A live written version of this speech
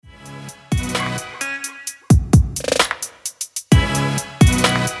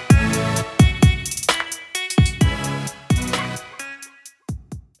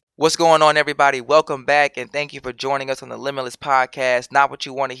What's going on, everybody? Welcome back, and thank you for joining us on the Limitless Podcast. Not what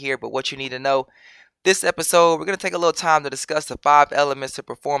you want to hear, but what you need to know. This episode, we're going to take a little time to discuss the 5 elements of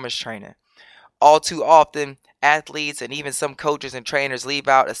performance training. All too often, athletes and even some coaches and trainers leave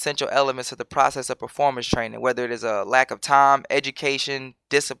out essential elements of the process of performance training, whether it is a lack of time, education,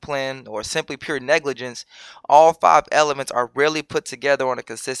 discipline, or simply pure negligence. All 5 elements are rarely put together on a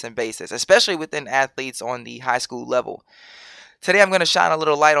consistent basis, especially within athletes on the high school level. Today, I'm going to shine a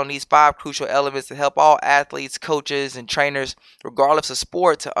little light on these 5 crucial elements to help all athletes, coaches, and trainers, regardless of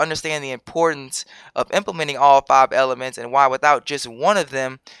sport, to understand the importance of implementing all 5 elements and why, without just one of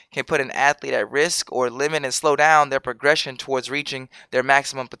them, can put an athlete at risk or limit and slow down their progression towards reaching their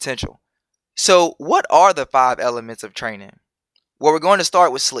maximum potential. So, what are the 5 elements of training? Well, we're going to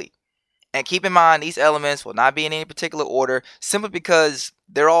start with sleep. And keep in mind, these elements will not be in any particular order simply because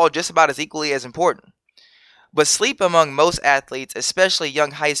they're all just about as equally as important. But sleep among most athletes, especially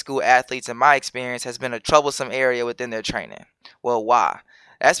young high school athletes in my experience, has been a troublesome area within their training. Well, why?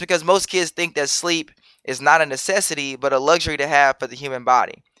 That's because most kids think that sleep is not a necessity, but a luxury to have for the human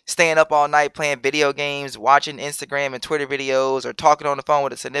body. Staying up all night playing video games, watching Instagram and Twitter videos, or talking on the phone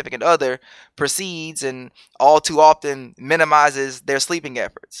with a significant other precedes and all too often minimizes their sleeping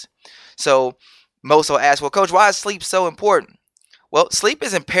efforts. So most will ask, well, Coach, why is sleep so important? Well, sleep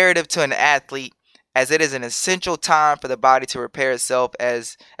is imperative to an athlete as it is an essential time for the body to repair itself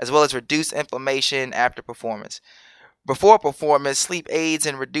as well as reduce inflammation after performance. Before performance, sleep aids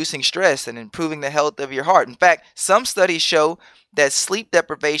in reducing stress and improving the health of your heart. In fact, some studies show that sleep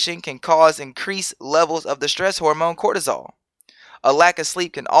deprivation can cause increased levels of the stress hormone cortisol. A lack of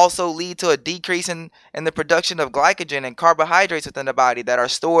sleep can also lead to a decrease in the production of glycogen and carbohydrates within the body that are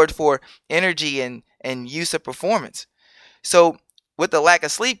stored for energy and use of performance. So, with the lack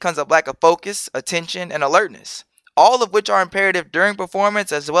of sleep comes a lack of focus, attention, and alertness, all of which are imperative during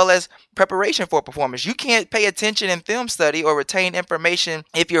performance as well as preparation for performance. You can't pay attention in film study or retain information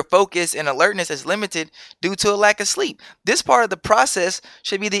if your focus and alertness is limited due to a lack of sleep. This part of the process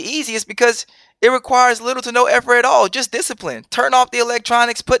should be the easiest because it requires little to no effort at all, just discipline. Turn off the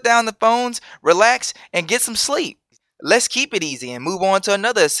electronics, put down the phones, relax, and get some sleep. Let's keep it easy and move on to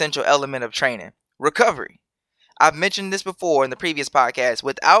another essential element of training: recovery. I've mentioned this before in the previous podcast.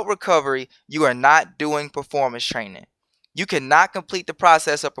 Without recovery, you are not doing performance training. You cannot complete the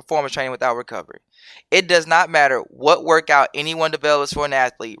process of performance training without recovery. It does not matter what workout anyone develops for an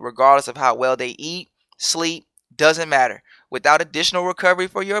athlete, regardless of how well they eat, sleep, doesn't matter. Without additional recovery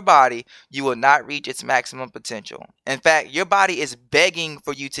for your body, you will not reach its maximum potential. In fact, your body is begging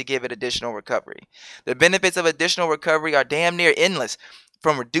for you to give it additional recovery. The benefits of additional recovery are damn near endless.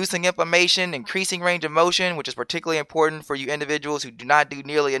 From reducing inflammation, increasing range of motion, which is particularly important for you individuals who do not do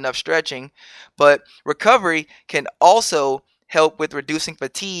nearly enough stretching. But recovery can also help with reducing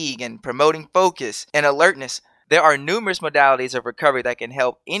fatigue and promoting focus and alertness. There are numerous modalities of recovery that can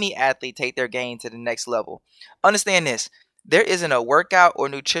help any athlete take their game to the next level. Understand this: there isn't a workout or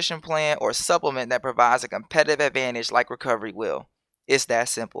nutrition plan or supplement that provides a competitive advantage like recovery will. It's that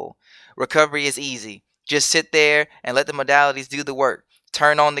simple. Recovery is easy. Just sit there and let the modalities do the work.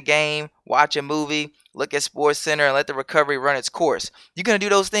 Turn on the game, watch a movie, look at Sports Center, and let the recovery run its course. You're going to do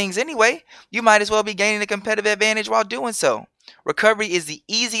those things anyway. You might as well be gaining a competitive advantage while doing so. Recovery is the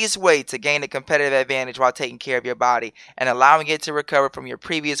easiest way to gain a competitive advantage while taking care of your body and allowing it to recover from your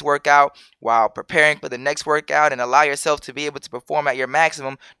previous workout while preparing for the next workout, and allow yourself to be able to perform at your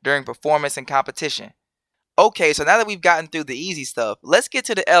maximum during performance and competition. Okay, so now that we've gotten through the easy stuff, let's get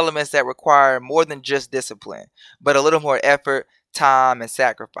to the elements that require more than just discipline, but a little more effort, time, and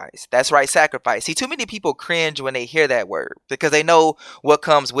sacrifice. That's right, sacrifice. See, too many people cringe when they hear that word because they know what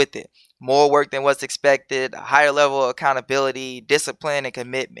comes with it: more work than what's expected, a higher level of accountability, discipline, and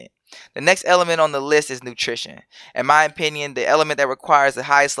commitment. The next element on the list is nutrition. In my opinion, the element that requires the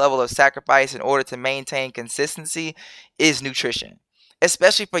highest level of sacrifice in order to maintain consistency is nutrition,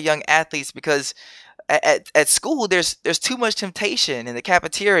 especially for young athletes, because at school there's too much temptation in the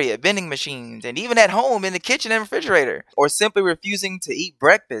cafeteria, vending machines, and even at home in the kitchen and refrigerator, or simply refusing to eat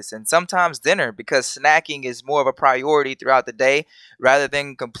breakfast and sometimes dinner because snacking is more of a priority throughout the day rather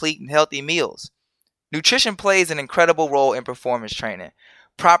than complete and healthy meals. Nutrition plays an incredible role in performance training.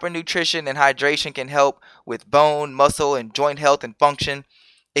 Proper nutrition and hydration can help with bone, muscle, and joint health and function.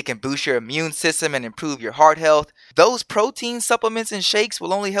 It can boost your immune system and improve your heart health. Those protein supplements and shakes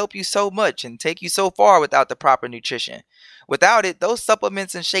will only help you so much and take you so far without the proper nutrition. Without it, those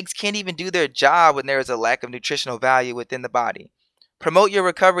supplements and shakes can't even do their job when there is a lack of nutritional value within the body. Promote your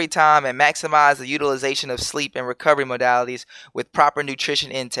recovery time and maximize the utilization of sleep and recovery modalities with proper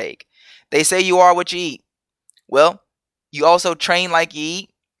nutrition intake. They say you are what you eat. Well, you also train like you eat,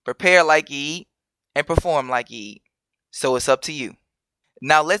 prepare like you eat, and perform like you eat. So it's up to you.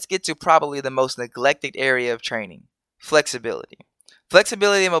 Now let's get to probably the most neglected area of training, flexibility.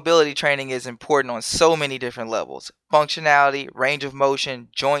 Flexibility and mobility training is important on so many different levels: functionality, range of motion,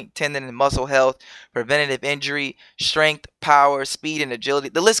 joint, tendon, and muscle health, preventative injury, strength, power, speed, and agility.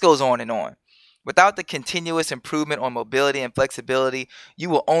 The list goes on and on. Without the continuous improvement on mobility and flexibility,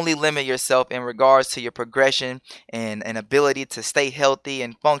 you will only limit yourself in regards to your progression and ability to stay healthy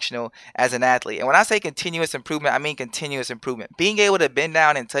and functional as an athlete. And when I say continuous improvement, I mean continuous improvement. Being able to bend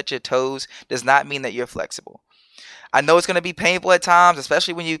down and touch your toes does not mean that you're flexible. I know it's going to be painful at times,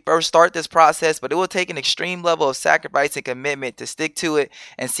 especially when you first start this process, but it will take an extreme level of sacrifice and commitment to stick to it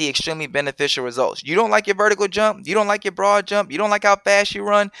and see extremely beneficial results. You don't like your vertical jump, you don't like your broad jump, you don't like how fast you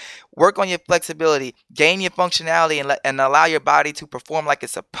run, work on your flexibility, gain your functionality, and allow your body to perform like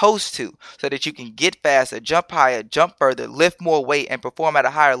it's supposed to so that you can get faster, jump higher, jump further, lift more weight, and perform at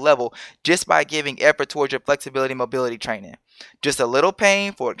a higher level just by giving effort towards your flexibility and mobility training. Just a little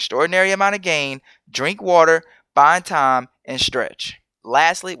pain for an extraordinary amount of gain. Drink water, find time, and stretch.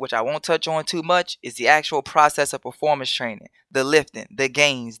 Lastly, which I won't touch on too much, is the actual process of performance training. The lifting, the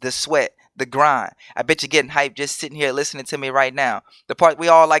gains, the sweat, the grind. I bet you're getting hyped just sitting here listening to me right now. The part we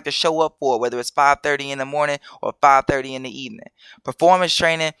all like to show up for, whether it's 5:30 in the morning or 5:30 in the evening. Performance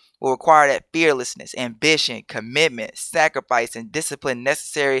training will require that fearlessness, ambition, commitment, sacrifice, and discipline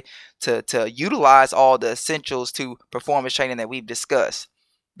necessary to utilize all the essentials to performance training that we've discussed.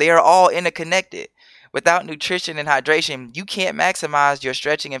 They are all interconnected. Without nutrition and hydration, you can't maximize your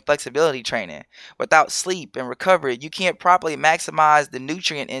stretching and flexibility training. Without sleep and recovery, you can't properly maximize the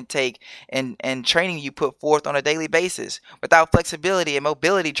nutrient intake and training you put forth on a daily basis. Without flexibility and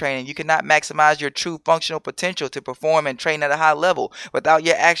mobility training, you cannot maximize your true functional potential to perform and train at a high level. Without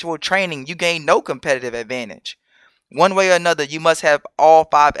your actual training, you gain no competitive advantage. One way or another, you must have all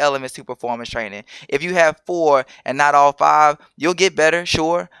 5 elements to performance training. If you have 4 and not all 5, you'll get better,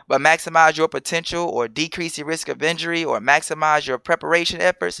 sure, but maximize your potential or decrease the risk of injury or maximize your preparation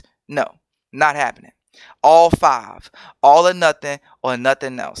efforts? No, not happening. All 5, all or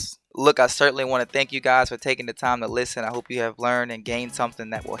nothing else. Look, I certainly want to thank you guys for taking the time to listen. I hope you have learned and gained something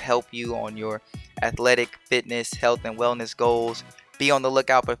that will help you on your athletic, fitness, health, and wellness goals. Be on the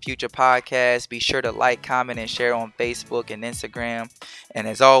lookout for future podcasts. Be sure to like, comment, and share on Facebook and Instagram. And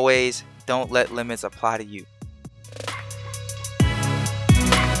as always, don't let limits apply to you.